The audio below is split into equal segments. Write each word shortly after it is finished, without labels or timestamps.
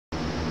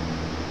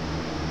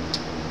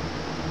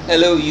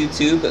Hello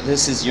YouTube,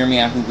 this is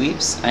Yirmiyahu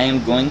Weeps. I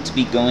am going to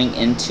be going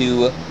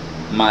into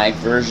my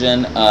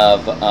version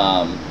of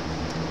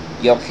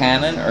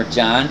Yochanan or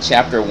John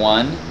chapter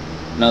 1.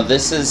 Now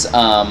this is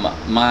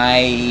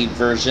my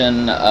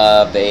version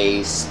of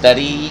a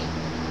study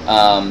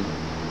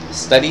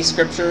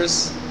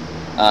scriptures.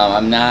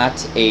 I'm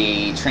not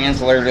a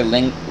translator,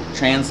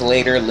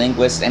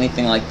 linguist,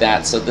 anything like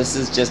that, so this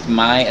is just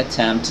my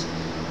attempt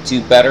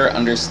to better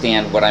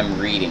understand what I'm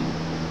reading.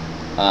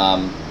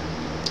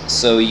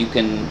 So you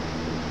can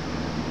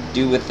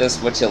do with this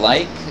what you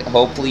like.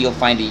 Hopefully you'll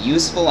find it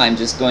useful. I'm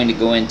just going to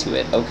go into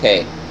it.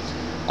 Okay.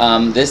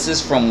 This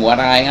is from what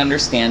I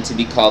understand to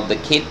be called the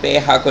Ketbei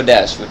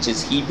HaKodesh, which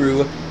is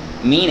Hebrew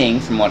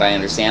meaning, from what I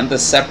understand, the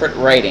separate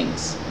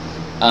writings.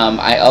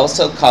 I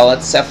also call it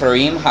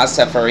Sefarim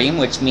HaSefarim,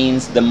 which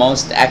means the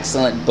most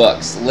excellent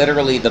books.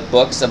 Literally the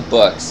books of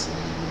books.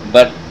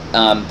 But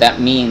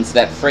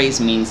that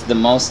phrase means the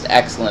most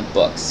excellent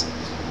books.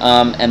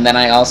 And then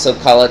I also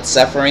call it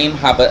Sefarim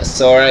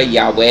HaBasora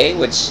Yahweh,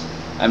 which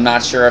I'm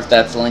not sure if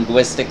that's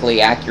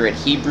linguistically accurate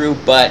Hebrew,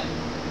 but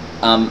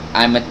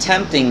I'm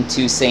attempting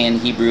to say in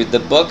Hebrew,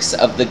 the books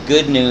of the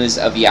good news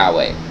of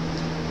Yahweh.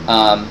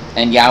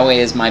 And Yahweh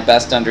is my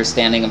best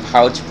understanding of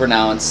how to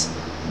pronounce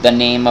the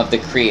name of the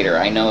Creator.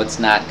 I know it's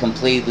not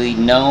completely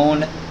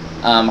known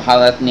how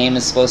that name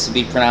is supposed to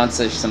be pronounced.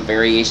 There's some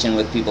variation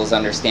with people's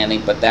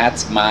understanding, but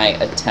that's my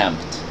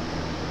attempt.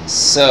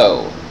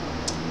 So,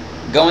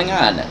 going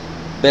on,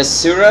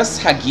 Besuras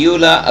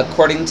Hagiula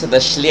according to the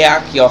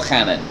Shliach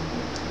Yochanan.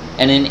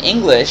 And in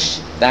English,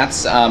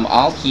 that's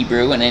all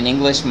Hebrew, and in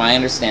English my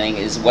understanding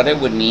is what it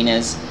would mean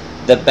is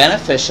the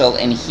beneficial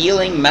and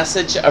healing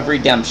message of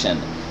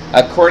redemption.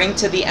 According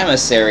to the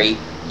emissary,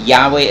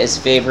 Yahweh is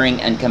favoring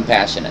and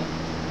compassionate.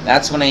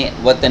 That's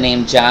what the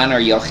name John or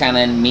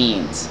Yochanan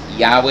means.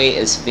 Yahweh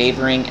is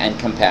favoring and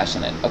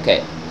compassionate.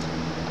 Okay,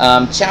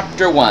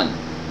 chapter 1.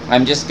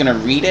 I'm just going to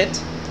read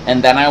it,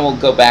 and then I will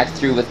go back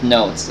through with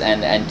notes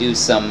and do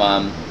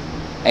some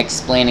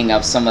explaining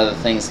of some of the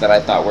things that I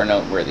thought were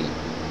noteworthy.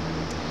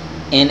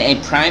 In a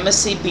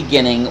primacy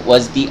beginning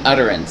was the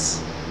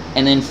utterance,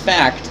 and in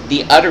fact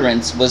the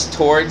utterance was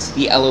towards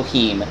the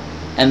Elohim,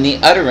 and the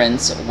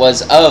utterance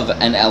was of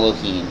an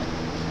Elohim.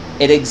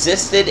 It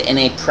existed in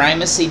a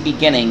primacy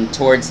beginning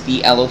towards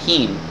the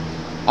Elohim.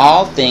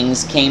 All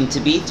things came to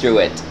be through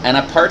it, and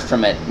apart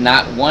from it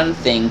not one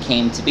thing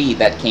came to be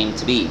that came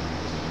to be.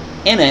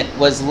 In it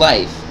was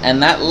life,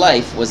 and that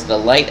life was the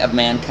light of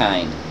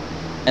mankind.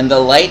 And the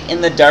light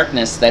in the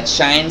darkness that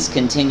shines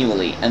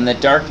continually, and the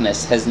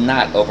darkness has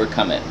not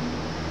overcome it.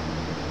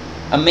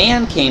 A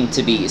man came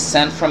to be,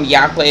 sent from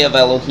Yahweh of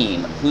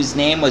Elohim, whose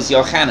name was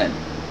Yochanan.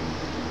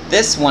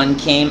 This one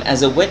came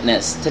as a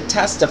witness, to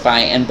testify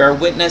and bear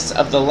witness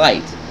of the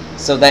light,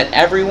 so that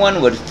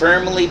everyone would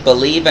firmly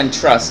believe and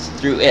trust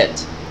through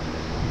it.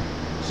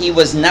 He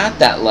was not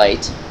that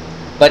light,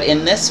 but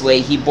in this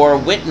way he bore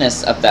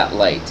witness of that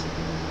light.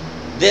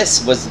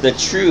 This was the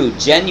true,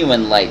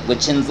 genuine light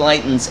which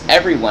enlightens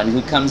everyone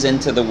who comes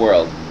into the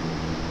world.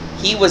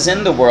 He was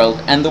in the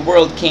world, and the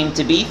world came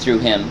to be through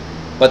him,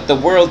 but the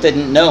world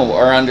didn't know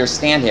or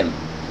understand him.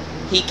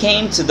 He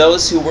came to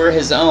those who were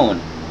his own,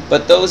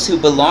 but those who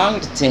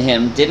belonged to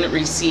him didn't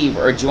receive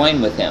or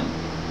join with him.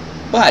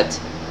 But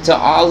to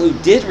all who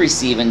did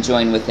receive and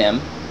join with him,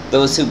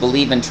 those who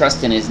believe and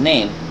trust in his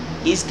name,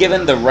 he's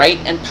given the right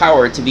and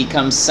power to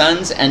become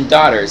sons and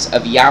daughters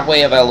of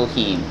Yahweh of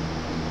Elohim,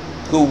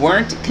 who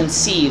weren't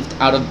conceived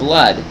out of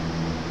blood,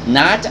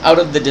 not out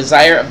of the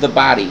desire of the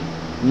body,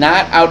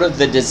 not out of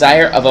the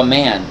desire of a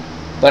man,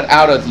 but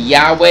out of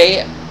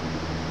Yahweh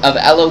of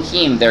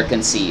Elohim they're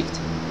conceived.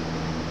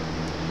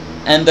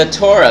 And the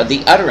Torah,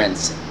 the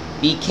utterance,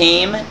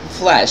 became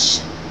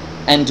flesh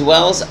and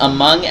dwells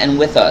among and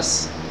with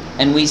us,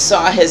 and we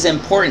saw his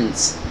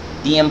importance,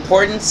 the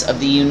importance of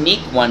the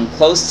unique one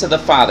close to the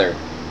Father,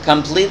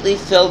 completely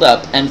filled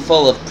up and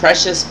full of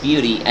precious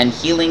beauty and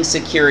healing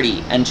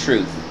security and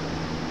truth.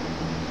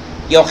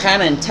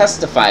 Yochanan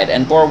testified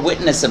and bore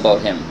witness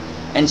about him,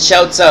 and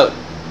shouts out,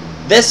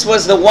 "This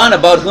was the one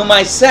about whom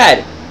I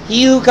said,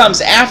 'He who comes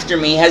after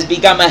me has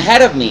become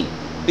ahead of me,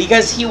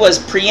 because he was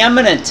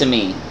preeminent to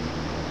me.'"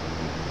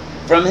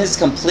 From his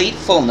complete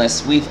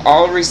fullness we've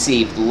all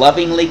received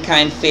lovingly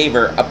kind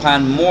favor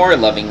upon more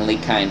lovingly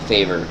kind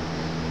favor.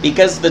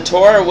 Because the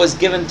Torah was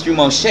given through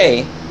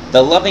Moshe,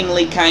 the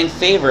lovingly kind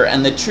favor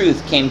and the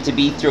truth came to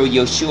be through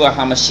Yeshua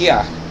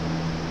HaMashiach.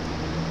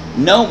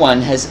 No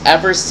one has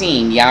ever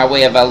seen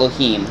Yahweh of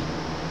Elohim.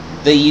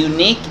 The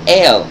unique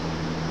El,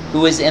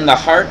 who is in the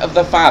heart of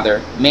the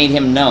Father, made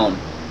him known.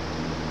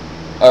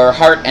 Or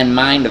heart and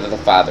mind of the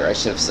Father, I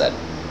should have said.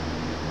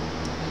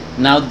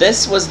 Now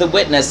this was the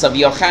witness of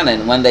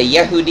Yochanan when the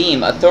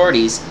Yehudim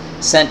authorities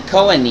sent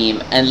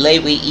Kohanim and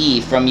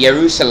Lewi from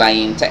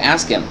Yerushalayim to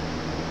ask him,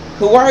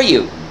 "Who are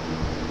you?"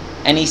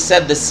 And he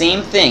said the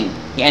same thing,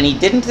 and he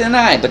didn't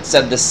deny but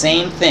said the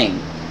same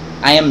thing,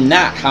 "I am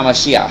not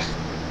Hamashiach."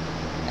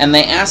 And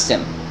they asked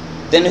him,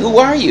 "Then who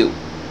are you?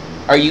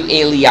 Are you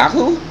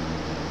Eliyahu?"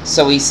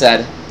 So he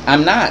said,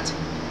 "I'm not."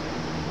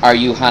 "Are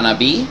you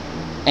Hanabi?"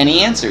 And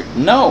he answered,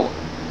 "No."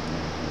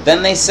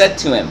 Then they said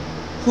to him,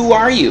 "Who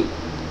are you?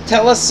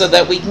 Tell us so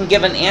that we can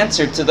give an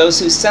answer to those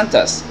who sent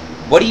us.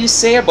 What do you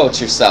say about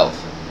yourself?"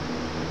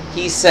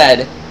 He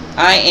said,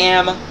 "I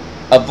am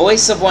a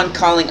voice of one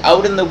calling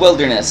out in the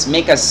wilderness,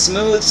 make a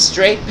smooth,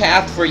 straight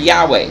path for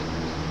Yahweh,"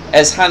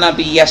 as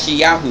Hanabi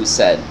Yeshayahu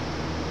said.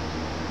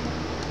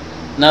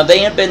 Now they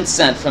had been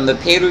sent from the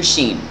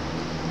Perushim,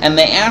 and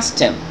they asked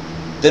him,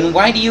 "Then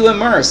why do you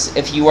immerse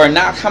if you are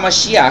not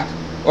Hamashiach,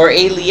 or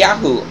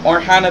Eliyahu,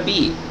 or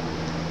Hanabi?"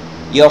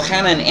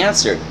 Yochanan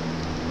answered,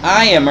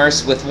 "I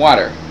immerse with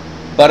water,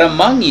 but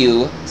among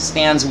you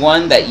stands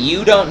one that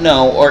you don't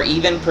know or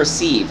even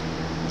perceive.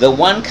 The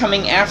one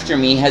coming after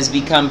me has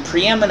become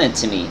preeminent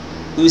to me,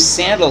 whose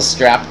sandal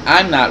strap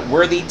I'm not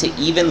worthy to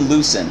even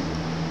loosen."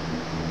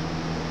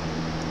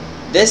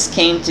 This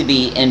came to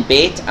be in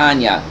Beit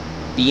Anya,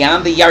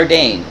 beyond the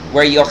Yarden,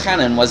 where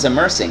Yochanan was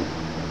immersing.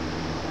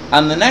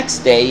 On the next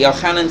day,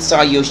 Yochanan saw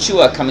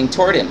Yoshua coming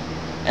toward him,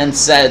 and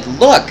said,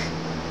 "Look,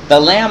 the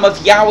Lamb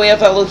of Yahweh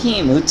of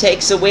Elohim, who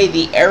takes away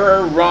the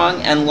error,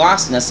 wrong, and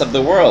lostness of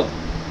the world.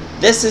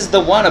 This is the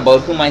one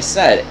about whom I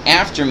said,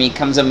 after me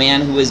comes a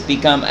man who has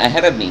become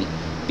ahead of me,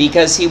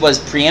 because he was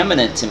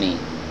preeminent to me.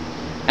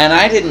 And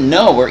I didn't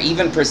know or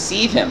even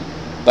perceive him,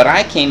 but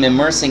I came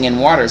immersing in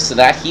water so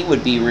that he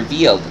would be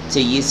revealed to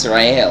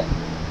Yisrael."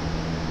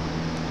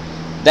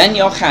 Then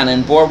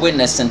Yochanan bore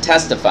witness and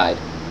testified,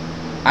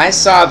 "I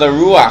saw the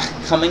Ruach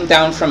coming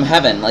down from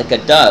heaven like a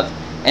dove,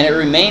 and it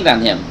remained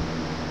on him.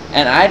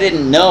 And I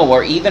didn't know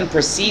or even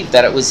perceive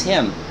that it was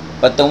him,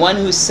 but the one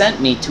who sent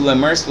me to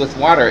immerse with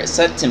water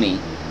said to me,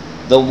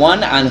 'The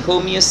one on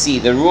whom you see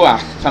the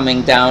Ruach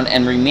coming down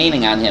and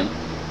remaining on him,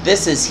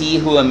 this is he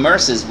who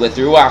immerses with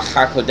Ruach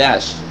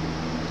HaKodesh.'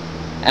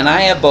 And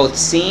I have both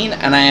seen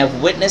and I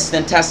have witnessed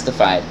and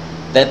testified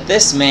that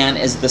this man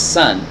is the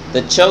Son,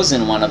 the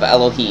chosen one of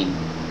Elohim."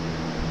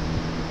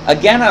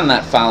 Again on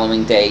that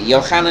following day,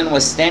 Yochanan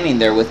was standing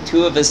there with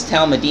two of his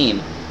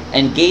Talmudim,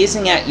 and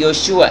gazing at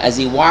Yoshua as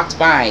he walked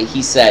by,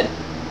 he said,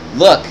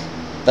 "Look,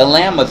 the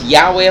Lamb of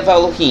Yahweh of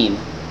Elohim."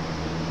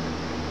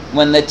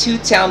 When the two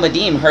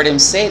Talmudim heard him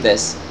say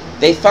this,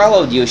 they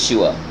followed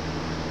Yoshua.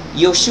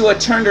 Yoshua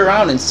turned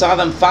around and saw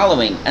them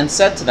following, and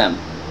said to them,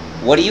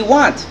 "What do you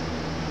want?"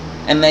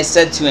 And they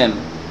said to him,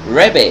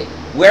 "Rebbe,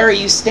 where are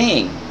you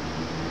staying?"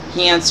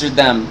 He answered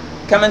them,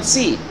 "Come and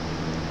see."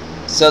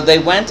 So they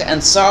went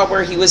and saw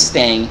where he was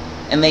staying,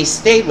 and they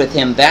stayed with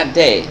him that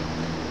day.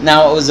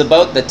 Now it was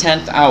about the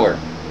 10th hour.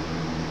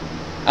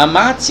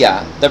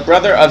 Amatzia, the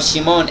brother of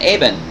Shimon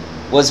Eben,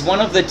 was one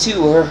of the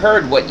two who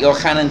heard what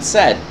Yochanan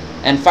said,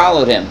 and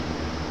followed him.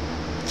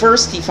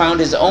 First he found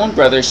his own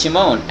brother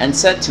Shimon, and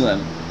said to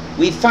him,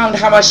 "We've found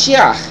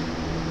Hamashiach."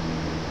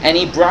 And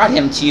he brought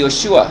him to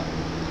Yoshua.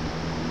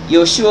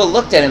 Yoshua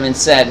looked at him and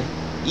said,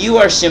 "You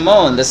are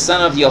Shimon, the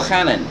son of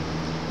Yochanan.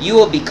 You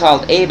will be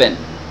called Eben."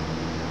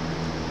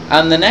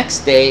 On the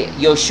next day,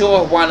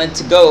 Yoshua wanted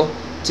to go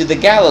to the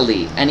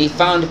Galilee, and he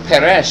found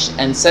Peresh,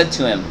 and said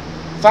to him,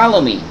 "Follow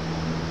me."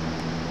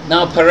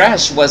 Now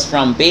Peresh was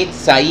from Beit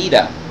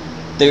Saida,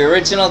 the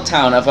original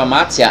town of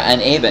Amatzia and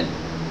Eben.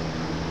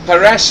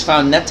 Peresh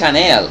found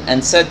Nathanael,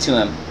 and said to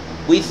him,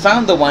 "We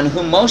found the one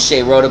whom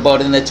Moshe wrote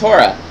about in the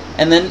Torah,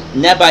 and the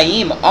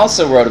Nebaim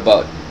also wrote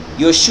about,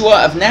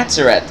 Yoshua of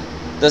Nazareth,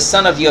 the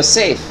son of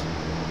Yosef."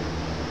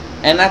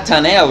 And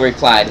Nathanael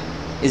replied,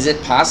 "Is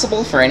it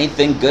possible for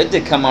anything good to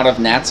come out of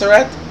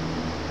Nazareth?"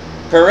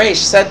 Peresh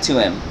said to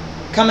him,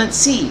 "Come and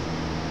see."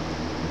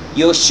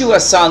 Yoshua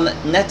saw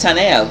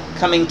Nathanael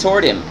coming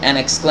toward him, and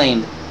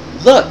exclaimed,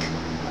 "Look,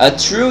 a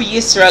true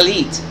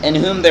Yisraelite, in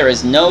whom there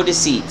is no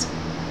deceit."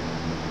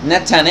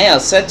 Nathanael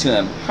said to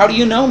him, "How do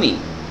you know me?"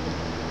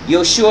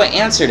 Yoshua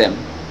answered him,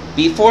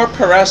 "Before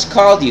Peresh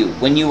called you,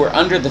 when you were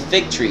under the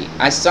fig tree,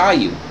 I saw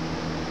you."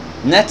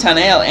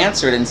 Nathanael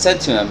answered and said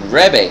to him,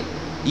 "Rebbe,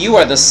 you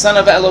are the son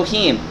of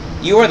Elohim,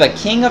 you are the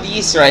king of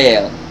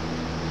Yisrael."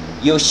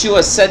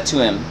 Yoshua said to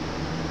him,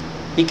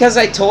 "Because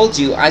I told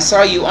you I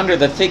saw you under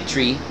the fig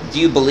tree, do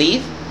you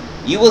believe?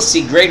 You will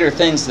see greater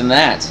things than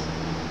that."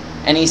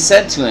 And he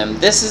said to him,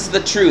 "This is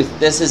the truth,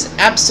 this is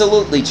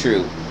absolutely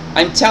true.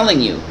 I'm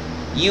telling you,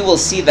 you will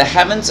see the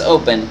heavens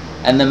open,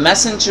 and the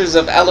messengers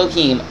of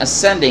Elohim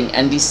ascending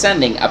and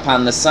descending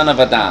upon the Son of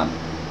Adam."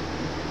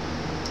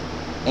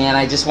 And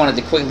I just wanted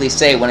to quickly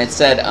say, when it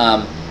said,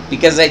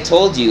 "Because I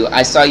told you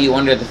I saw you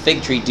under the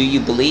fig tree, do you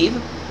believe?"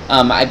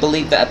 I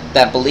believe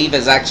that believe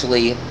is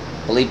actually,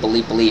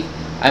 believe.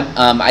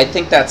 I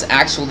think that's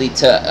actually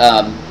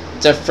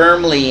to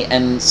firmly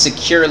and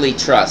securely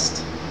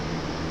trust.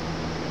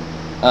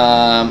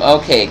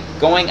 Okay,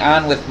 going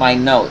on with my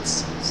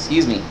notes.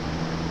 Excuse me.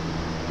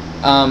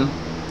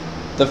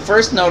 The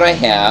first note I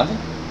have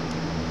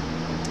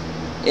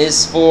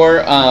is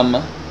for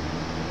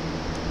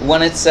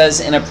when it says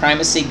in a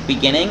primacy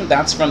beginning.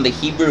 That's from the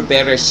Hebrew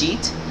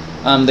Bereshit.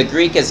 The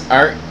Greek is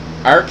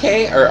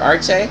arche or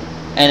arche,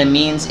 and it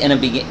means in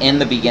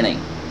the beginning.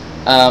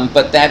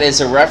 But that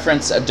is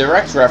a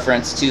direct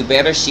reference to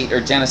Bereshit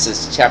or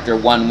Genesis chapter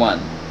 1:1.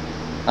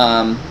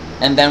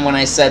 And then when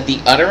I said the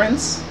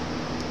utterance,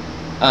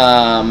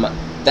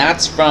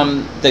 that's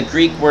from the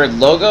Greek word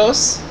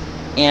logos,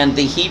 and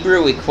the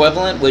Hebrew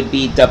equivalent would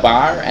be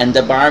dabar, and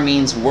dabar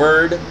means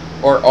word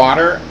or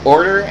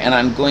order, and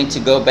I'm going to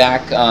go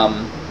back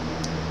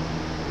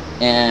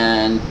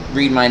and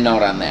read my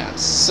note on that.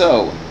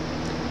 So,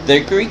 the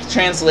Greek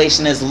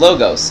translation is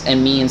logos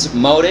and means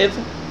motive,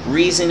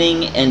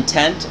 reasoning,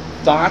 intent,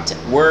 thought,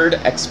 word,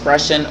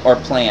 expression, or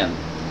plan.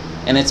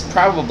 And it's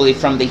probably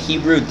from the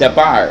Hebrew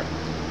dabar.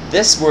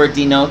 This word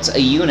denotes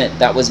a unit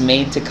that was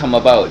made to come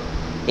about.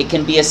 It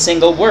can be a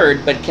single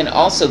word, but can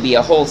also be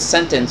a whole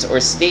sentence or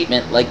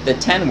statement like the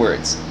 10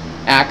 words,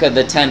 Aka,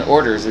 the 10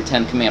 orders or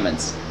 10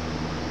 commandments.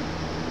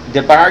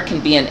 Dabar can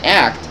be an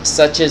act,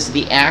 such as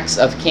the acts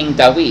of King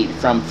David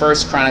from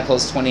 1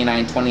 Chronicles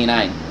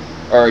 29:29,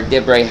 or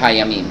Dibrei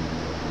Hayamim.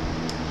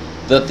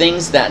 The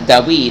things that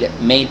David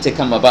made to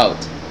come about.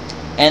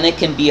 And it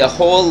can be a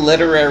whole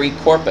literary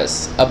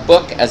corpus. A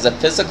book as a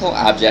physical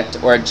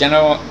object or a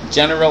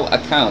general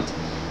account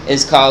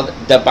is called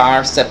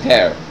Dabar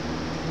Seper.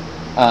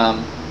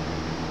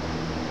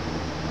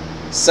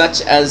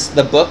 Such as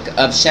the book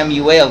of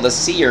Shemuel the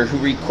seer, who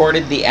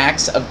recorded the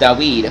acts of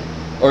David,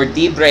 or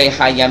Dibrei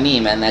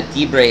Hayamim, and that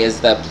Dibrei is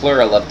the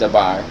plural of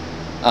Dabar,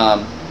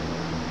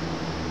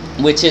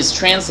 which is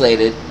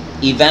translated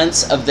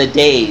events of the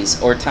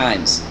days or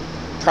times.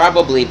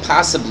 Probably,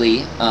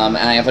 possibly, and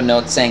I have a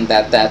note saying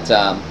that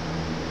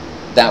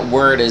that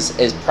word is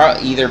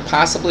either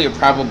possibly or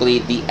probably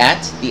the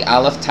the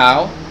aleph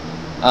tau,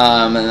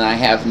 and I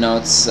have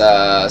notes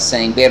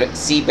saying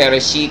see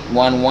Bereshit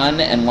 1:1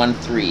 and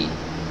 1:3.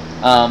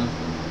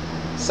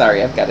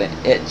 Sorry, I've got an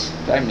itch,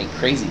 driving me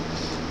crazy.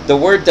 The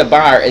word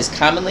dabar is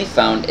commonly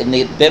found in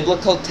the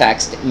biblical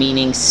text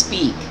meaning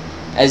speak,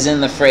 as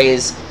in the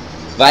phrase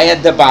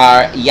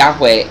Vayadabar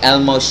Yahweh el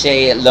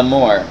Moshe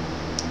lemor,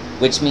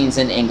 which means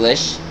in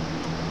English,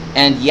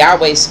 and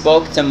Yahweh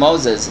spoke to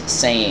Moses,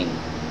 saying.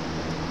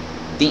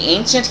 The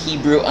ancient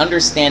Hebrew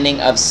understanding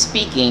of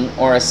speaking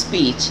or a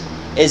speech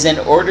is an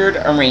ordered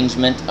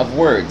arrangement of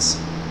words.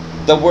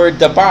 The word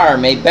dabar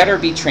may better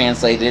be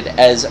translated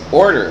as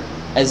order,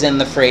 as in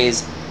the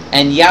phrase,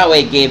 and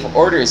Yahweh gave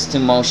orders to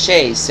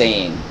Moshe,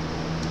 saying.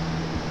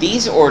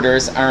 These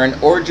orders are an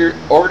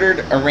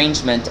ordered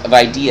arrangement of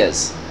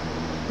ideas.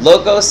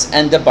 Logos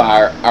and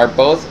dabar are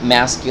both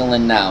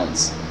masculine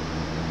nouns.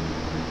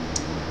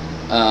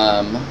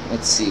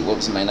 Let's see, what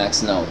was my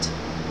next note?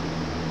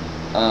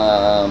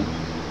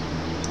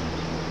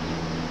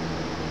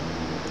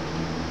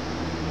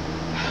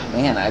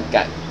 Man, I've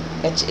got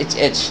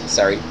itch,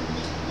 sorry.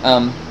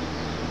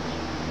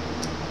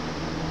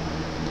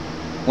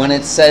 When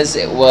it says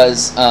it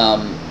was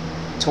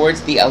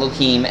towards the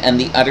Elohim and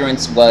the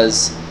utterance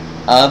was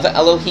of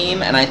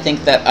Elohim, and I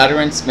think that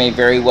utterance may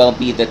very well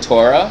be the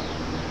Torah,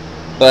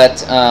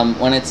 but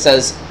when it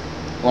says,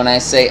 when I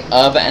say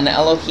of an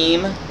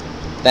Elohim,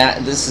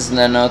 this is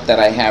the note that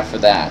I have for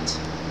that.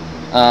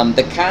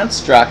 The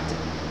construct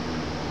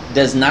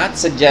does not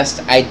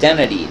suggest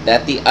identity,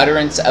 that the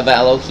utterance of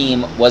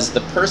Elohim was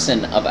the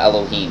person of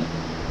Elohim,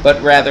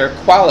 but rather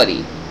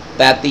quality,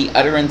 that the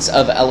utterance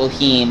of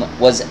Elohim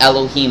was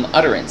Elohim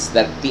utterance,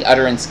 that the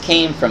utterance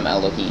came from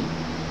Elohim.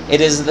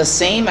 It is the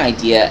same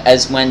idea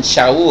as when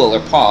Shaul, or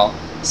Paul,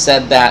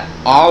 said that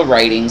all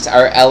writings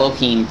are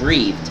Elohim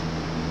breathed.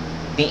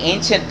 The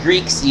ancient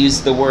Greeks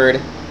used the word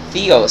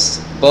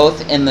theos,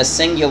 both in the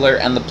singular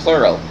and the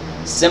plural,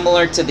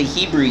 similar to the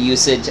Hebrew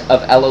usage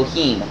of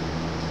Elohim,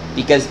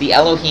 because the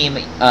Elohim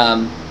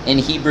in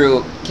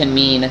Hebrew can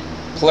mean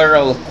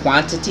plural of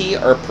quantity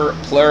or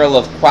plural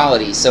of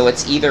quality, so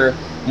it's either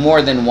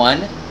more than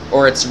one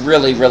or it's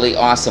really, really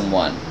awesome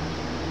one.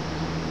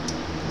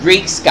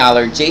 Greek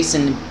scholar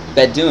Jason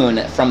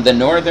Bedun from the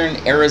Northern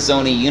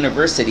Arizona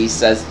University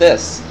says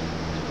this.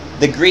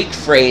 The Greek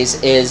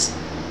phrase is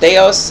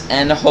theos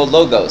and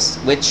hologos,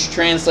 which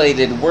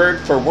translated word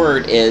for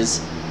word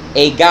is,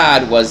 a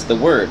god was the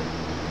word.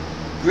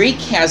 Greek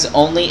has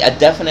only a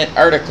definite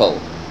article,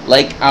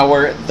 like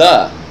our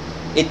the.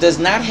 It does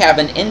not have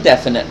an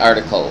indefinite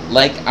article,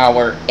 like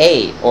our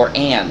a or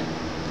an.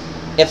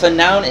 If a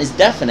noun is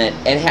definite,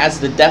 it has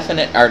the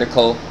definite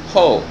article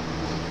ho.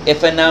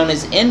 If a noun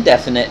is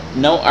indefinite,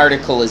 no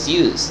article is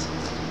used.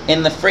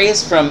 In the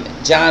phrase from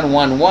John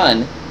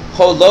 1:1,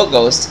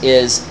 hologos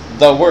is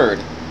the word.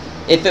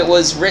 If it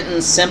was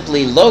written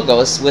simply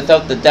logos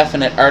without the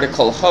definite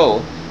article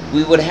ho,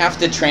 we would have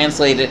to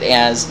translate it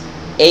as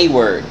a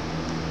word.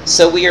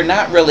 So we are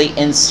not really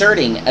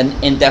inserting an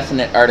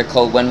indefinite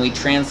article when we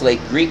translate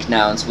Greek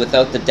nouns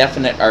without the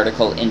definite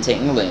article into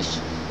English.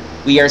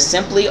 We are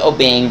simply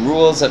obeying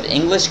rules of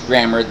English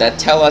grammar that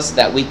tell us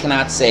that we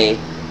cannot say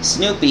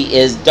Snoopy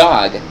is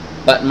dog,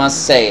 but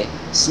must say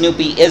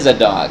Snoopy is a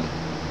dog.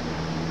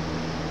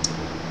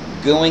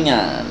 Going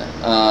on.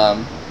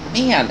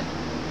 Man,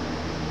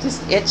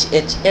 just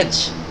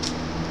itch.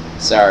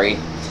 Sorry.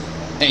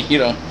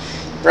 You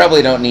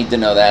probably don't need to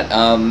know that.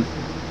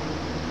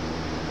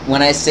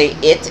 When I say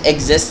it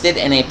existed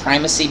in a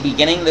primacy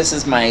beginning, this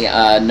is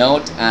my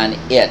note on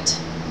it.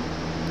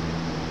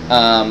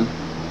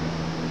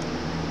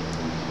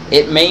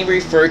 It may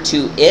refer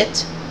to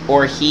it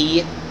or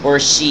he or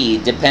she,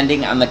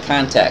 depending on the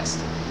context.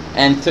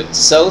 And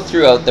so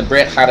throughout the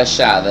Brit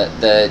Hadashah,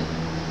 the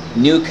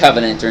New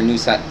Covenant, or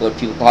what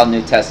people call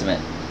New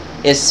Testament,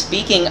 is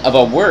speaking of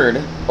a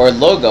word or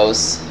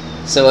logos.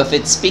 So if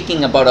it's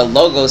speaking about a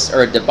logos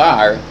or a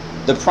debar,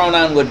 the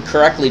pronoun would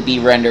correctly be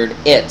rendered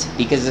it,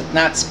 because it's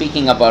not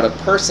speaking about a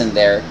person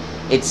there.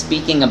 It's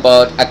speaking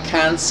about a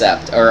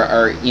concept,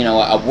 or you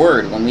know, a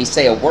word. When we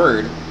say a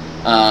word,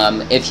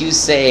 if you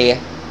say,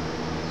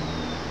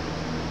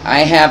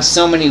 I have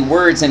so many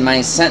words in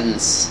my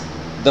sentence,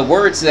 the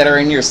words that are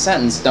in your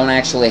sentence don't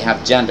actually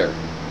have gender.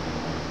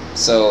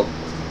 So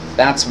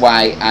that's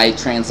why I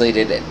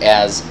translated it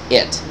as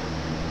it.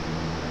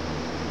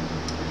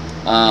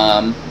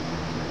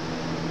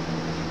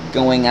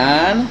 Going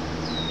on,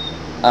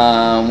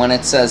 when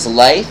it says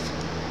life,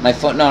 my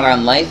footnote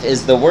on life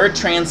is the word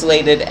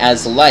translated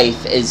as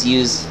life is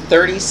used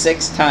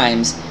 36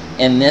 times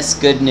in this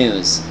good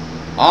news.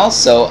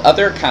 Also,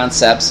 other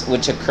concepts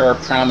which occur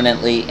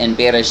prominently in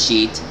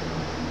Bereshit,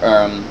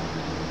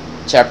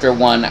 chapter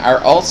 1, are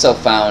also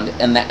found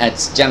in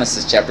it's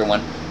Genesis chapter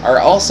 1, are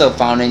also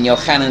found in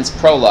Yochanan's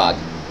prologue: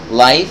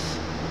 life,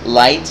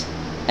 light,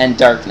 and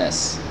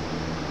darkness.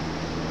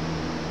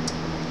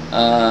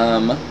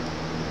 Let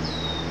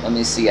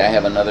me see, I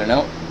have another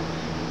note.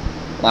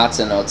 Lots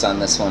of notes on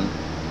this one.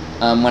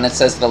 When it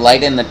says the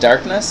light and the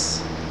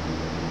darkness,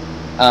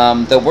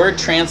 the word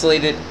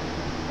translated...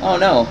 Oh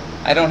no,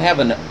 I don't have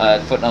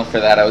a footnote for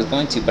that. I was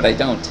going to, but I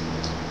don't.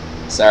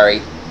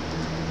 Sorry.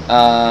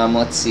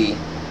 Let's see.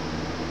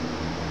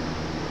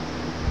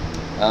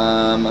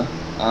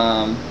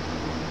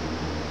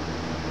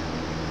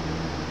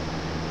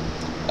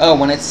 Oh,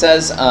 when it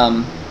says,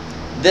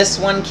 this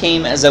one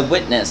came as a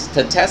witness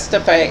to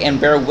testify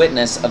and bear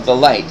witness of the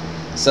light,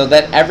 so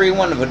that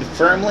everyone would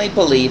firmly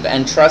believe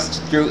and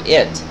trust through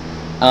it.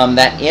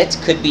 That it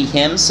could be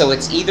him, so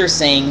it's either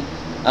saying,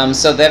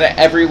 so that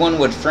everyone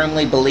would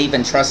firmly believe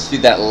and trust through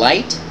that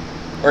light,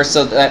 or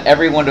so that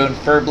everyone would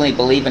firmly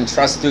believe and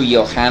trust through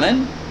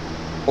Yochanan,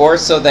 or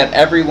so that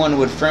everyone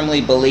would firmly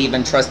believe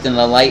and trust in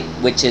the light,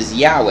 which is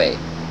Yahweh,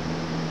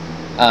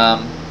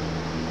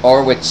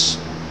 or which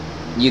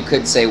you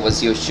could say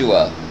was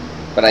Yeshua,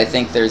 but I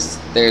think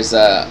there's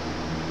a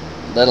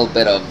little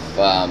bit of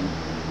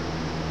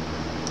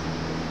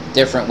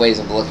different ways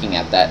of looking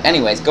at that.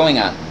 Anyways, going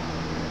on.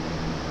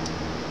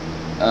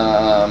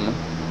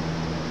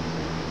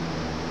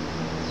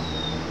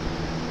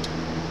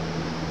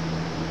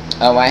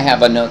 Oh, I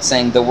have a note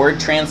saying the word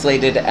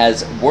translated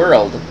as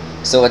world,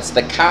 so it's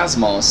the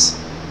cosmos,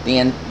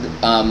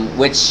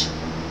 which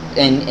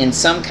in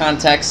some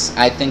contexts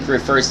I think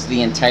refers to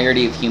the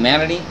entirety of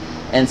humanity.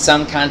 In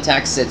some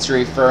contexts it's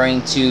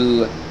referring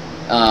to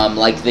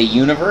like the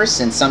universe.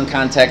 In some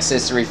contexts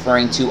it's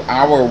referring to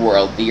our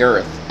world, the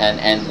earth,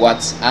 and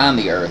what's on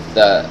the earth,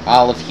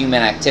 all of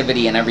human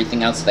activity and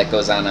everything else that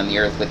goes on the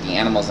earth with the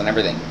animals and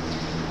everything.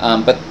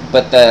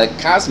 But the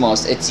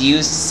cosmos, it's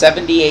used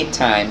 78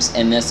 times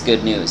in this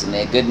good news, in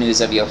the good news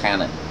of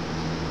Yochanan.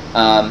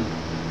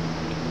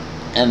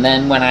 And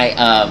then when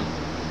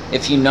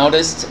if you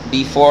noticed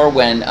before,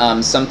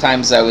 when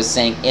sometimes I was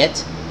saying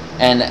it,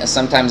 and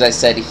sometimes I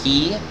said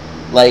he,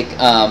 like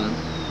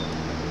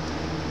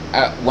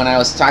when I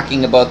was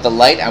talking about the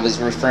light, I was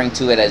referring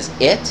to it as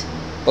it,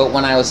 but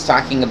when I was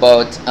talking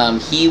about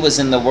he was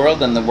in the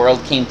world and the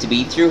world came to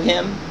be through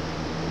him,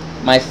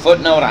 my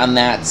footnote on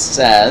that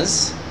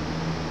says,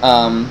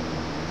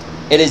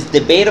 it is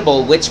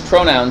debatable which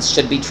pronouns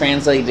should be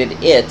translated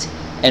it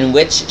and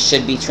which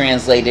should be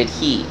translated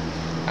he.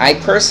 I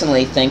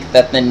personally think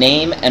that the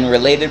name and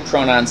related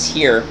pronouns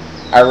here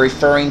are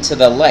referring to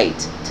the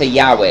light, to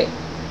Yahweh.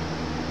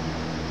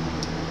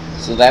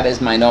 So that is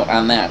my note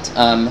on that.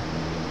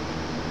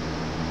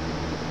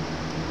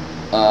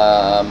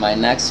 My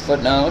next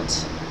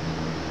footnote.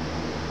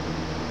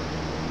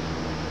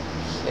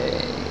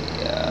 Okay,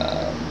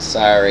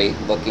 sorry,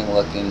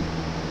 looking.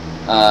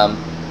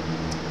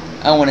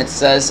 Oh, when it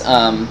says,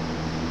 and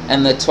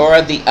the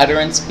Torah, the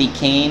utterance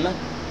became,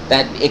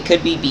 that it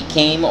could be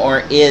became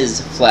or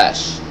is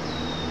flesh,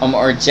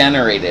 or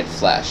generated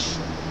flesh.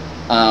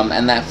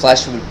 And that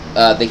flesh would,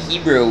 the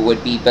Hebrew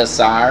would be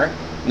basar,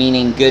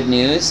 meaning good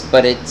news,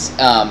 but it's,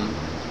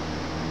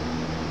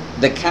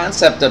 the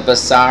concept of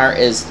basar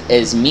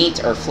is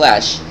meat or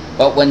flesh,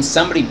 but when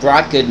somebody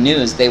brought good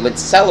news, they would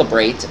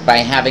celebrate by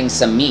having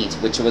some meat,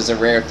 which was a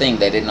rare thing.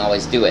 They didn't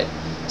always do it.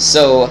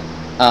 So,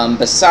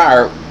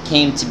 basar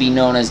came to be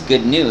known as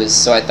good news,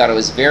 so I thought it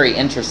was very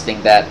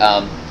interesting that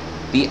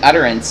the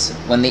utterance,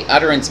 when the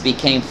utterance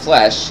became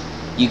flesh,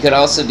 you could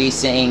also be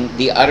saying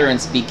the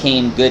utterance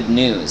became good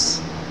news.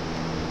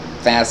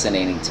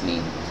 Fascinating to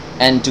me.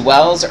 And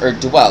dwells or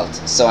dwelt,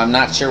 so I'm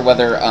not sure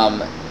whether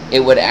it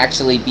would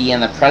actually be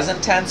in the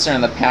present tense or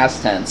in the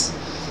past tense.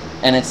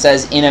 And it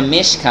says in a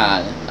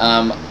mishkan,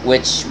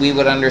 which we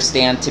would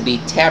understand to be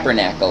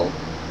tabernacle,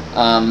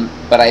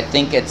 but I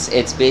think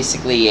it's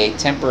basically a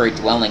temporary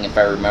dwelling, if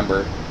I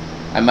remember.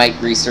 I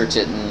might research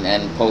it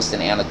and post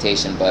an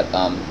annotation, but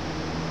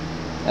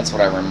that's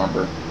what I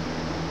remember.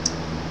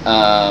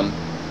 I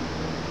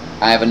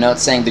have a note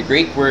saying the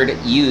Greek word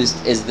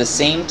used is the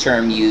same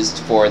term used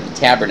for the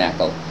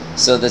tabernacle.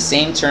 So the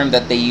same term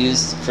that they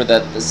used for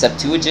the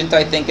Septuagint,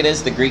 I think it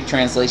is, the Greek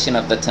translation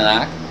of the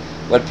Tanakh,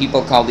 what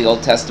people call the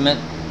Old Testament,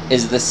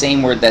 is the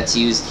same word that's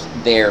used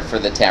there for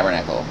the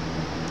tabernacle,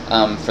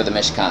 for the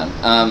Mishkan.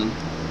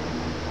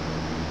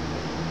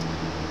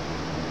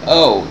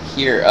 Oh,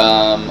 here,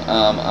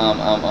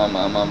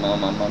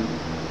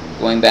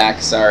 going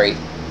back, sorry,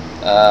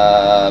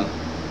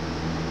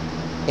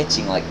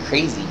 itching like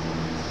crazy.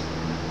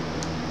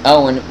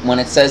 Oh, and when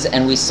it says,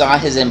 and we saw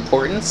his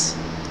importance,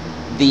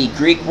 the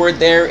Greek word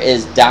there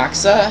is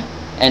doxa,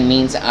 and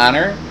means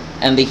honor,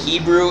 and the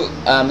Hebrew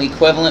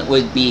equivalent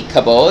would be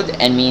kabod,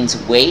 and means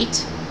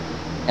weight.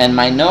 And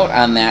my note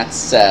on that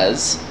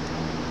says,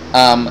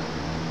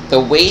 the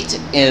weight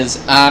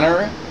is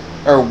honor,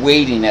 or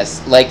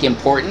weightiness, like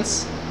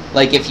importance.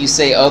 Like if you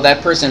say, oh,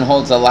 that person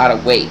holds a lot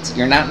of weight,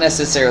 you're not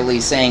necessarily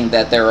saying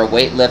that they're a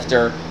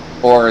weightlifter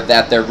or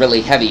that they're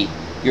really heavy.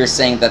 You're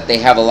saying that they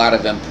have a lot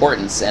of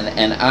importance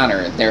and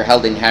honor. They're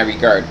held in high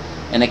regard.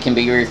 And it can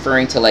be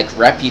referring to like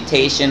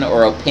reputation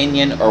or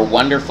opinion or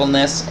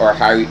wonderfulness or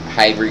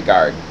high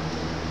regard.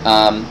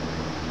 And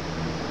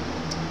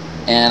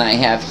I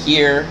have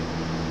here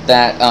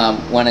that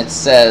when it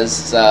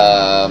says,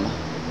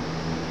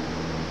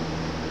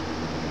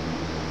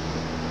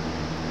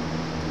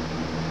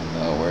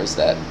 where's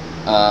that?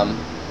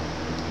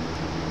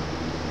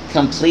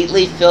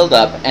 Completely filled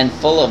up and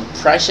full of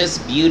precious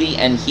beauty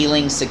and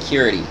healing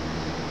security.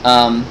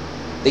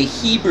 The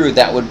Hebrew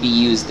that would be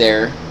used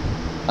there,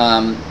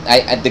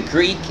 the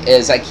Greek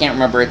is, I can't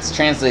remember, it's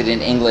translated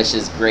in English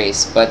as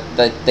grace, but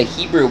the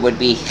Hebrew would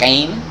be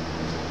chen,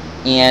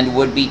 and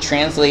would be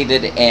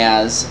translated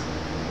as,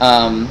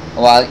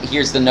 well,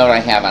 here's the note I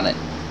have on it.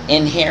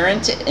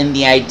 Inherent in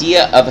the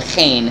idea of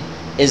chen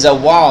is a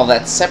wall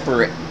that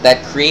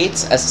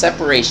creates a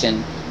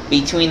separation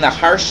between the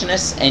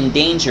harshness and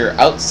danger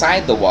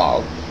outside the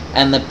wall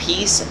and the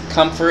peace,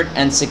 comfort,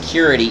 and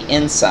security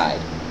inside.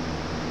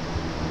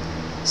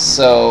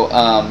 So,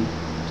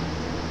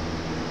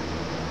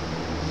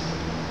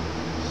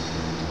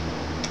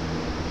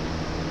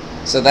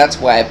 so that's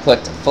why I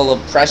put full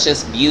of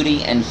precious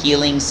beauty and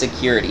healing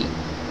security,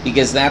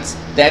 because that's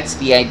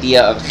the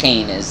idea of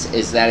chen,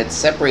 is that it's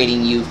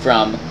separating you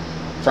from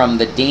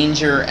the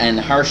danger and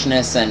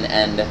harshness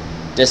and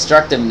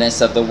destructiveness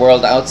of the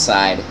world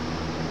outside,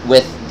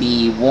 with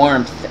the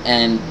warmth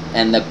and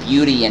the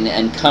beauty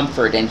and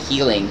comfort and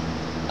healing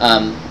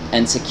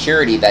and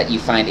security that you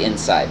find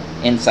inside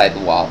the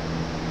wall.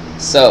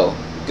 So,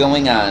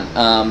 going on,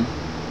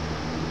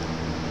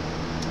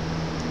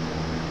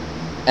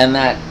 and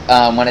that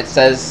when it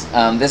says,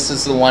 this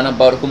is the one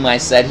about whom I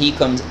said, he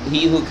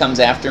who comes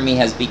after me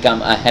has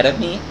become ahead of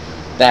me.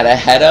 That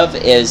ahead of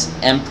is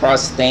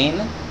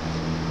emprosthein,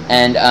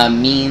 and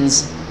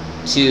means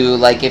to,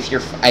 like, if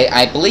you're,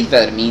 I believe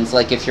that it means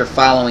like if you're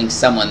following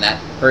someone,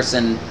 that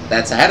person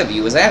that's ahead of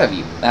you is ahead of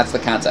you. That's the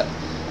concept.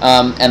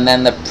 And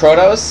then the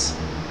protos,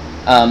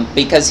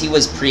 because he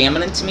was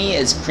preeminent to me,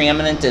 is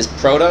preeminent as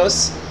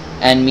protos,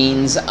 and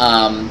means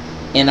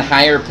in a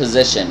higher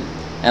position.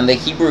 And the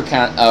Hebrew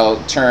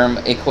term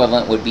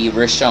equivalent would be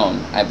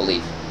rishon, I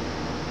believe.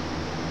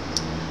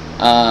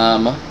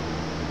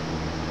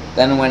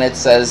 Then when it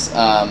says,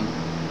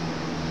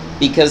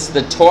 because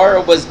the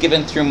Torah was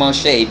given through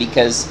Moshe,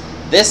 because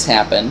this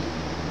happened,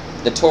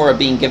 the Torah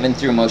being given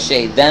through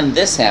Moshe, then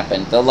this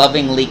happened. The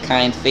lovingly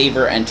kind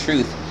favor and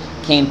truth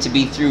came to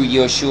be through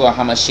Yeshua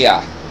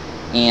HaMashiach.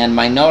 And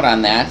my note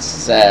on that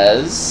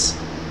says,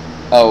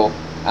 oh,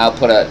 I'll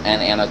put an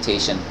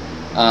annotation.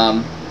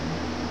 1:0.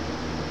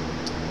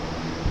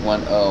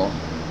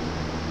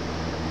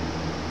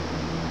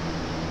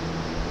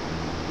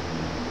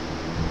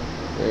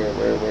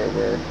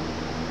 Where?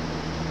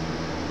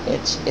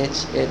 Itch.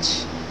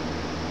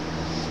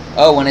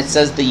 Oh, when it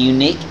says the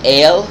unique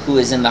Ale who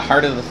is in the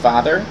heart of the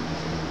Father,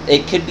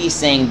 it could be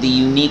saying the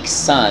unique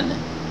Son.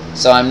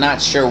 So I'm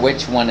not sure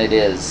which one it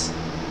is.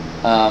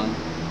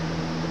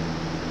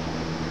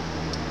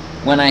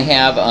 When I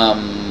have,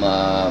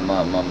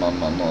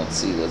 let's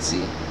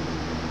see.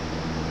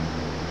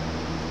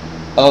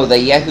 Oh, the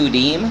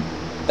Yehudim,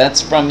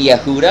 that's from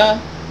Yehuda,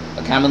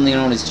 commonly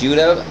known as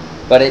Judah,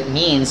 but it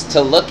means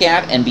to look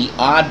at and be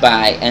awed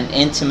by and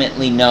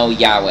intimately know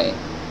Yahweh.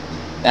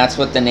 That's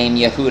what the name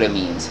Yehuda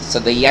means. So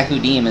the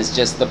Yehudim is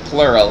just the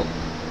plural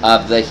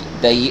of the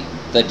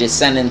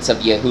descendants of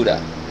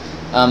Yehuda,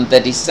 the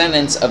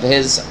descendants of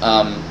his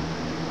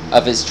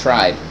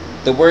tribe.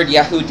 The word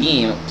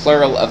Yehudim,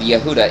 plural of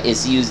Yehuda,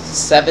 is used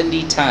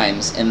 70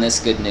 times in this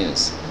good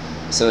news,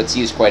 so it's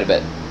used quite a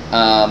bit.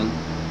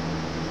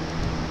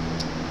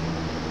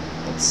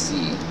 Let's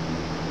see.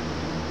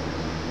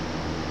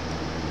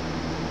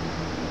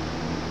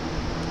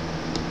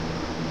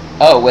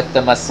 Oh, with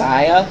the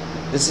Messiah,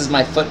 this is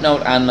my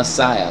footnote on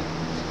Messiah.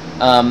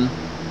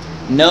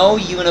 No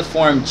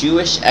uniform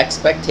Jewish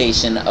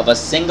expectation of a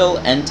single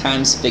end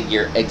times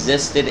figure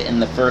existed in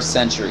the first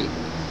century.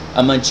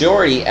 A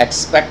majority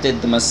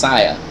expected the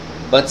Messiah,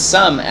 but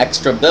some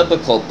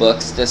extra-biblical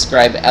books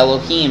describe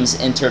Elohim's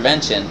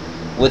intervention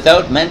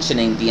without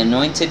mentioning the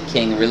anointed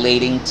king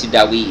relating to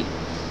David.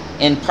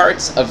 In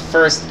parts of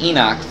 1st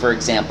Enoch, for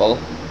example,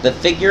 the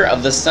figure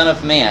of the Son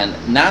of Man,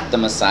 not the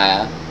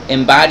Messiah,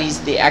 embodies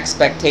the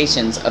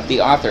expectations of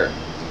the author.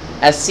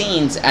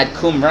 Essenes at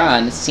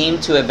Qumran seem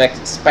to have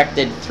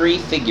expected three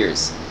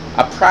figures: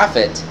 a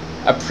prophet,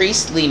 a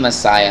priestly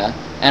Messiah,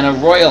 and a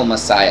royal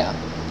Messiah.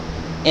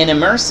 In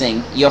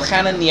immersing,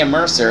 Yochanan the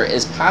Immerser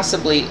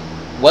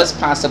was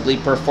possibly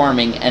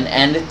performing an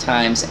end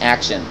times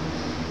action.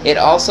 It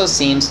also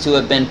seems to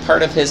have been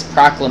part of his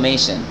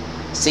proclamation.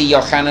 See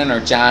Yochanan or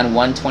John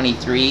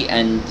 1:23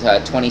 and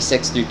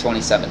 26 through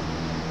 27.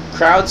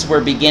 Crowds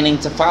were beginning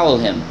to follow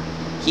him.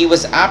 He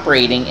was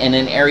operating in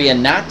an area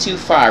not too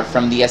far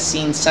from the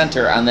Essene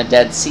Center on the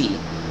Dead Sea.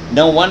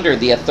 No wonder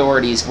the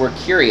authorities were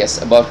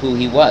curious about who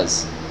he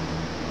was.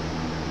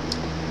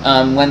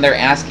 When they're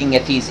asking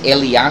if he's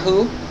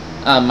Eliyahu,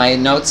 my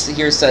notes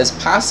here says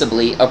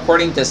possibly,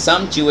 according to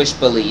some Jewish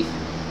belief,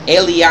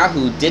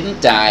 Eliyahu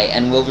didn't die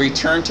and will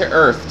return to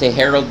earth to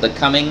herald the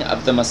coming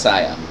of the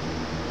Messiah.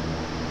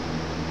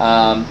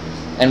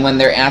 And when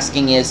they're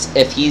asking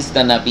if he's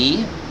the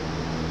Nabi,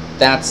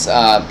 that's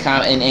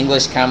in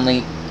English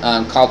commonly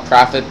called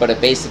prophet, but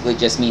it basically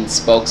just means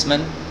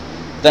spokesman.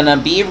 The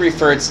Nabi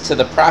refers to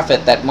the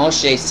prophet that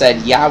Moshe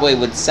said Yahweh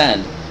would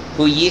send,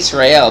 who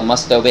Yisrael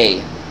must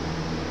obey.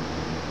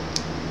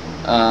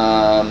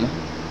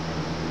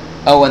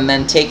 Oh, and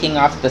then taking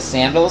off the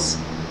sandals,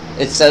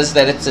 it says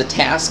that it's a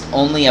task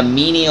only a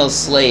menial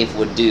slave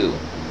would do.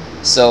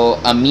 So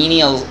a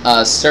menial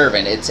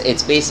servant,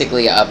 it's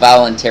basically a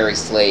voluntary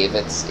slave.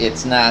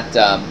 It's not,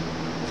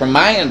 from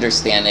my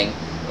understanding,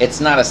 it's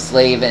not a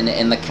slave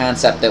in the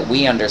concept that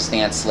we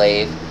understand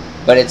slave,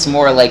 but it's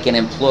more like an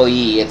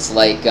employee. It's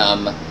like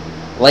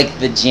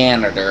the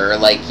janitor, or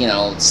like, you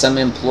know, some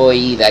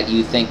employee that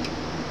you think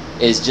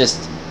is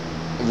just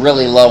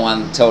really low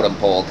on the totem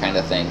pole kind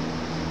of thing.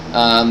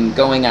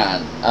 Going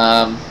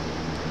on.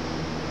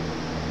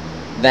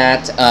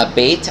 That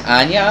Beit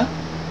Anya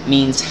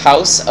means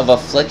house of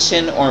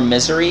affliction or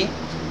misery,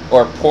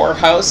 or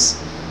poorhouse,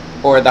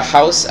 or the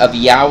house of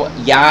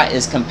Yah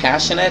is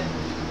compassionate,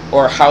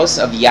 or house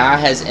of Yah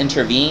has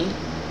intervened,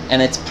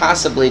 and it's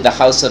possibly the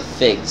house of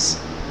figs.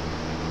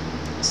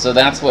 So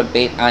that's what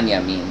Beit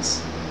Anya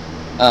means.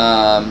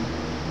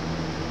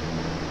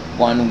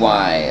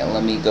 1y.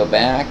 Let me go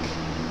back.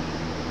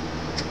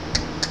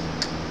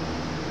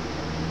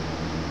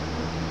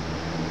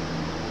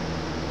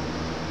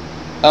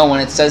 Oh,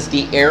 when it says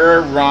the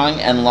error, wrong,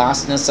 and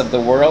lostness of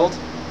the world,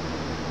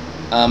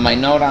 my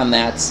note on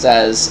that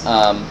says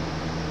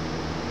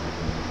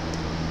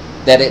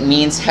that it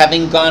means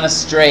having gone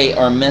astray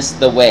or missed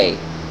the way,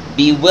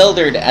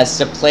 bewildered as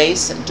to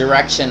place,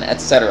 direction,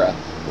 etc.,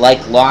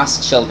 like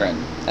lost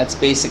children. That's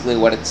basically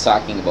what it's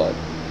talking about.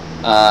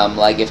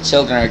 Like if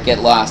children get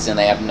lost and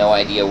they have no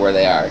idea where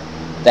they are.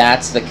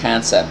 That's the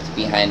concept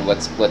behind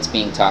what's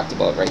being talked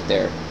about right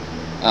there.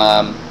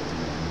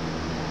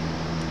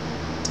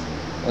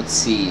 Let's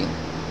see.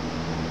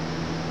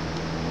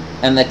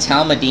 And the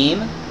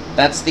Talmudim,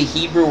 that's the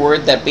Hebrew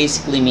word that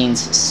basically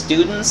means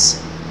students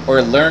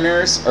or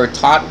learners or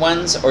taught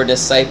ones or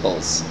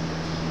disciples.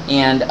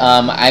 And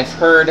I've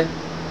heard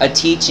a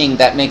teaching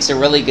that makes a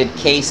really good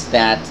case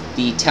that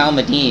the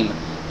Talmudim,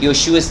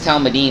 Yeshua's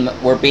Talmudim,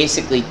 were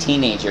basically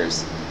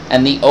teenagers.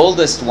 And the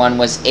oldest one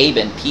was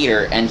Aben,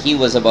 Peter, and he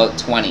was about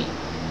 20.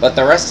 But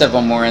the rest of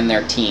them were in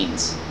their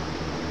teens.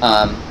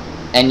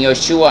 And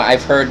Yeshua,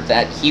 I've heard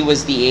that he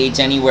was the age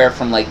anywhere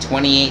from like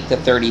 28 to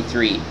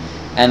 33.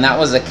 And that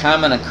was a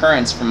common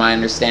occurrence, from my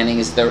understanding,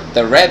 is the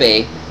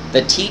Rebbe,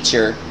 the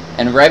teacher,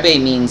 and Rebbe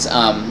means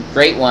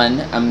great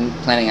one. I'm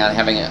planning on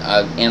having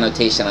an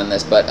annotation on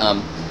this, but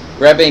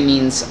Rebbe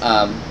means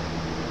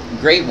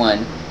great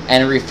one,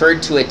 and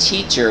referred to a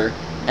teacher,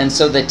 and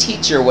so the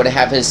teacher would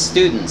have his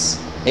students,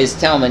 his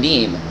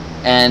Talmudim,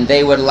 and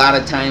they would a lot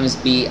of times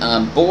be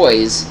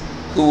boys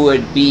who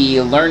would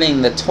be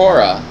learning the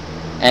Torah.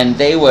 And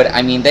they would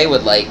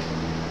like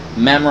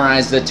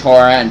memorize the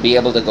Torah and be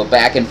able to go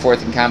back and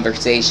forth in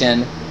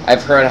conversation.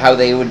 I've heard how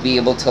they would be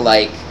able to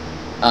like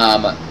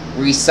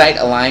recite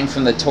a line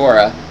from the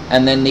Torah,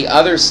 and then the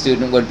other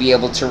student would be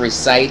able to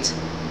recite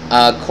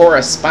a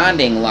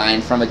corresponding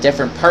line from a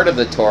different part of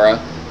the Torah,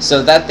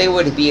 so that they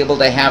would be able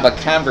to have a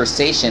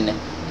conversation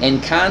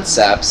in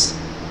concepts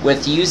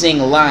with using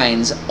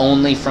lines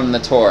only from the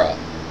Torah.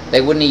 They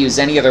wouldn't use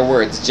any other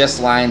words,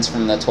 just lines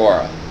from the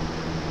Torah,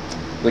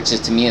 which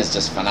is, to me, is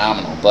just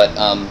phenomenal. But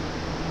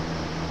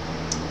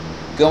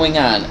going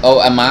on. Oh,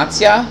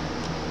 Amatzia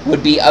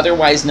would be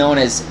otherwise known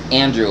as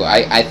Andrew.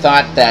 I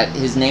thought that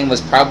his name was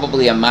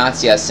probably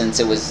Amatzia, since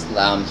it was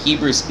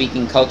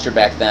Hebrew-speaking culture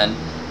back then,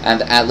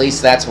 and at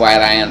least that's why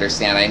I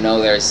understand. I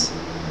know there's,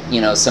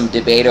 you know, some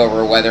debate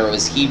over whether it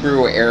was Hebrew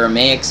or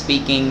Aramaic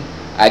speaking.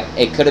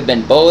 It could have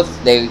been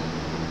both. They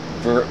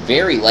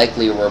very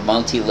likely were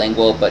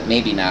multilingual, but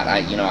maybe not.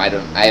 I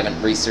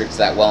haven't researched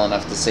that well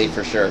enough to say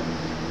for sure.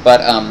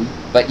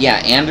 But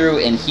yeah, Andrew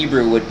in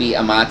Hebrew would be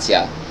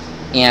Amatzia.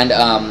 And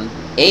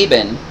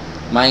Aben,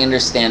 my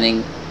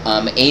understanding,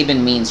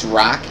 Aben means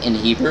rock in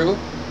Hebrew,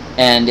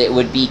 and it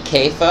would be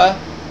Kepha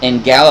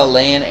in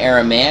Galilean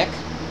Aramaic,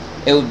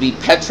 it would be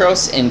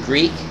Petros in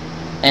Greek,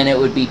 and it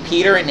would be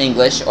Peter in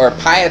English, or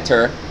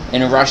Piotr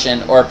in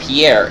Russian, or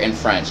Pierre in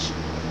French.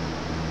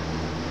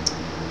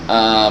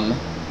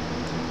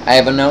 I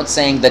have a note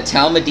saying the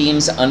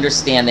Talmudim's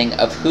understanding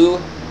of who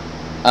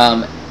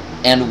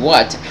and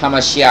what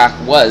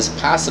Hamashiach was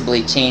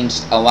possibly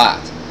changed a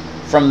lot,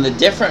 from the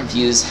different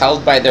views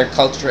held by their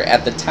culture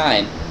at the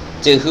time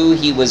to who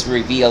he was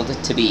revealed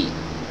to be.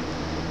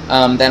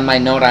 Then my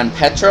note on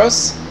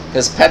Petros,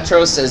 because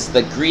Petros is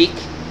the Greek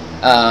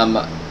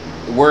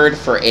word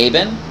for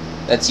Aben,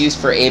 that's used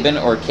for Aben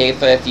or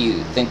Kepha if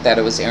you think that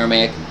it was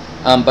Aramaic.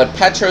 But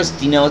Petros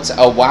denotes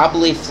a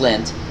wobbly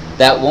flint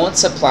that won't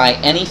supply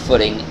any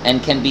footing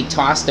and can be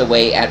tossed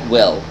away at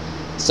will.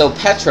 So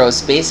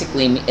Petros,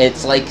 basically,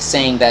 it's like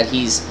saying that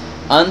he's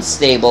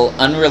unstable,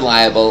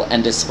 unreliable,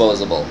 and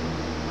disposable.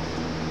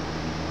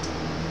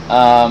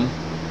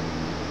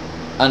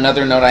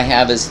 Another note I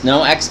have is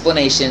no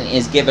explanation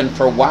is given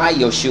for why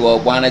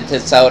Yoshua wanted to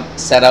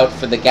set out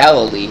for the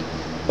Galilee,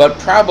 but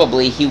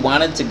probably he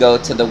wanted to go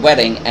to the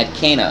wedding at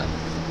Cana,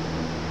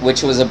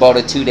 which was about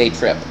a 2-day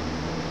trip.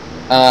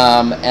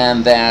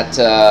 And that,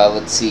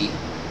 let's see,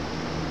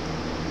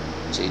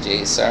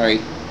 JJ, sorry.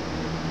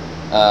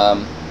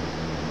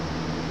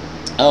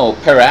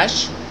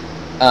 Peresh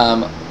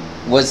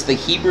was the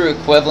Hebrew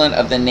equivalent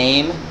of the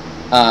name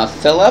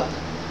Philip.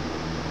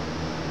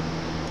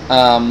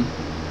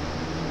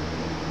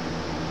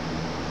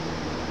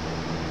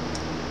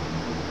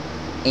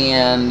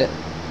 And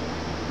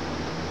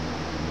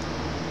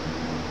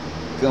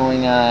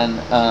going on,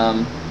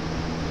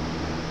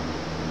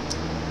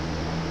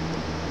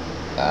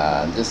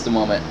 just a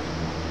moment.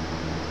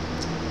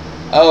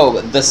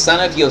 Oh, the son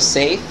of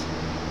Yosef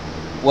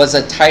was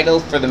a title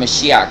for the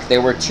Mashiach.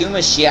 There were 2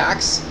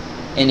 Mashiachs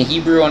in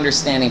Hebrew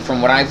understanding,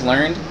 from what I've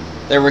learned.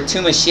 There were 2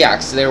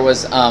 Mashiachs. There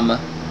was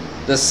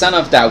the son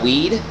of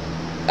David,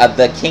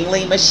 the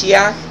kingly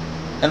Mashiach,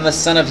 and the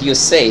son of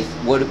Yosef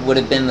would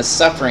have been the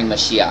suffering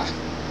Mashiach.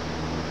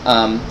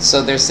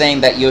 So they're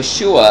saying that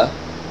Yoshua,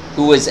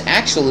 who is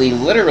actually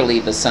literally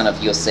the son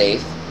of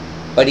Yosef,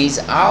 but he's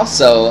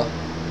also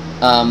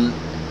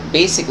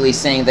basically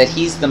saying that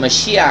he's the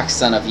Mashiach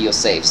son of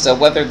Yosef. So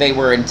whether they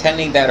were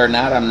intending that or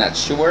not, I'm not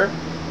sure,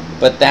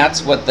 but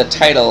that's what the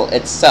title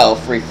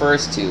itself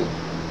refers to.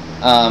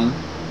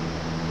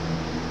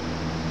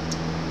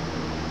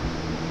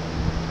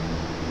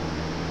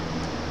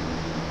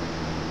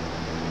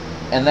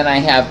 And then I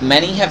have,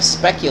 many have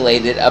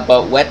speculated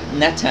about what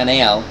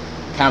Nathanael,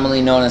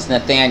 commonly known as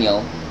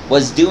Nathaniel,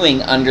 was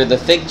doing under the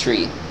fig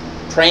tree,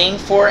 praying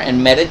for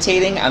and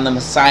meditating on the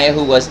Messiah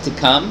who was to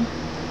come.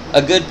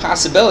 A good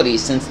possibility,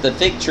 since the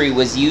fig tree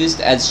was used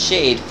as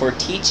shade for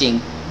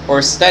teaching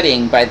or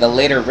studying by the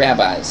later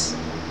rabbis.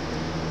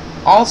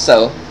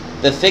 Also,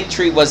 the fig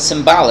tree was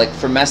symbolic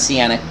for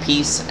messianic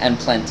peace and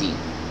plenty.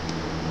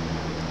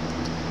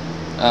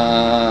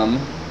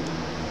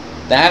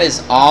 That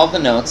is all the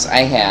notes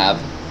I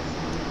have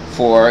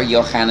for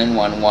Yochanan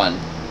 1:1.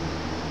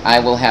 I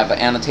will have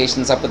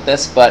annotations up with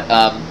this, but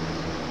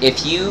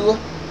if you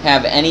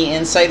have any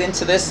insight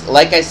into this,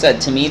 like I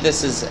said, to me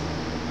this is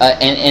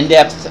an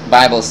in-depth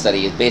Bible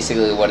study is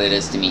basically what it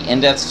is to me.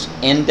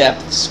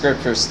 In-depth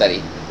scripture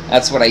study.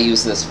 That's what I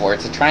use this for,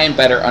 to try and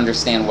better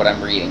understand what I'm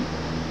reading.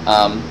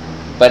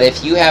 But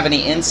if you have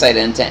any insight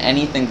into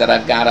anything that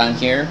I've got on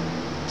here,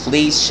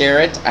 please share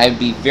it. I'd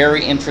be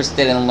very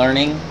interested in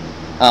learning.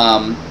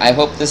 I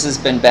hope this has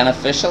been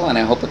beneficial, and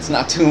I hope it's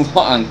not too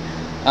long.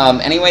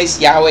 Anyways,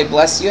 Yahweh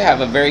bless you.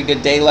 Have a very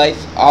good day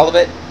life, all of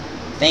it.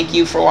 Thank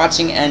you for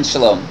watching, and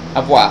shalom.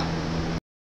 Au revoir.